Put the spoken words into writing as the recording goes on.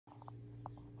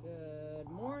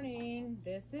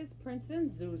This is Prince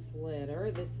and Zeus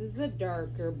litter. This is the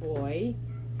darker boy.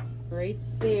 Right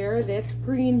there, that's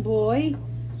Green Boy.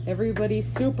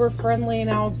 Everybody's super friendly and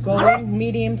outgoing,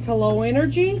 medium to low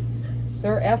energy.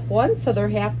 They're F1, so they're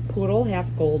half poodle, half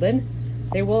golden.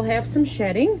 They will have some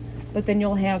shedding, but then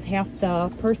you'll have half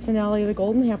the personality of the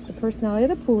golden, half the personality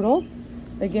of the poodle.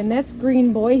 Again, that's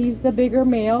Green Boy. He's the bigger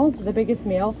male, the biggest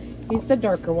male. He's the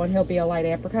darker one. He'll be a light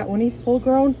apricot when he's full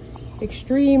grown.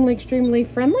 Extremely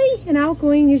friendly and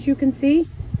outgoing, as you can see.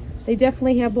 They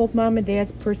definitely have both mom and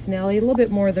dad's personality, a little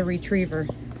bit more of the retriever.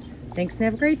 Thanks and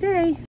have a great day.